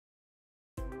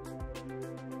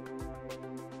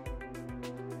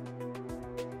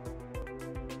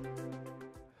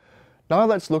Now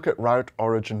let's look at route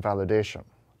origin validation.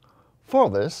 For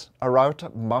this, a router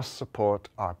must support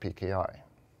RPKI.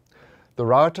 The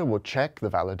router will check the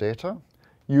validator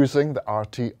using the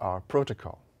RTR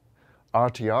protocol.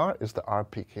 RTR is the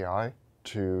RPKI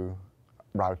to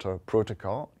router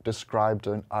protocol described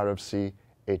in RFC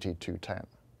 8210.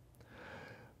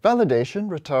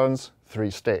 Validation returns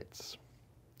three states.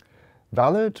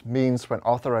 Valid means when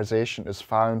authorization is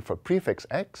found for prefix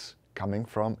X coming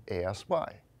from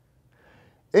ASY.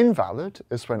 Invalid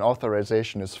is when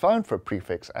authorization is found for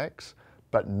prefix X,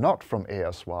 but not from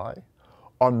ASY,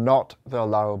 or not the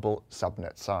allowable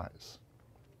subnet size.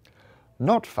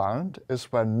 Not found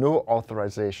is when no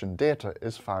authorization data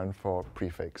is found for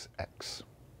prefix X.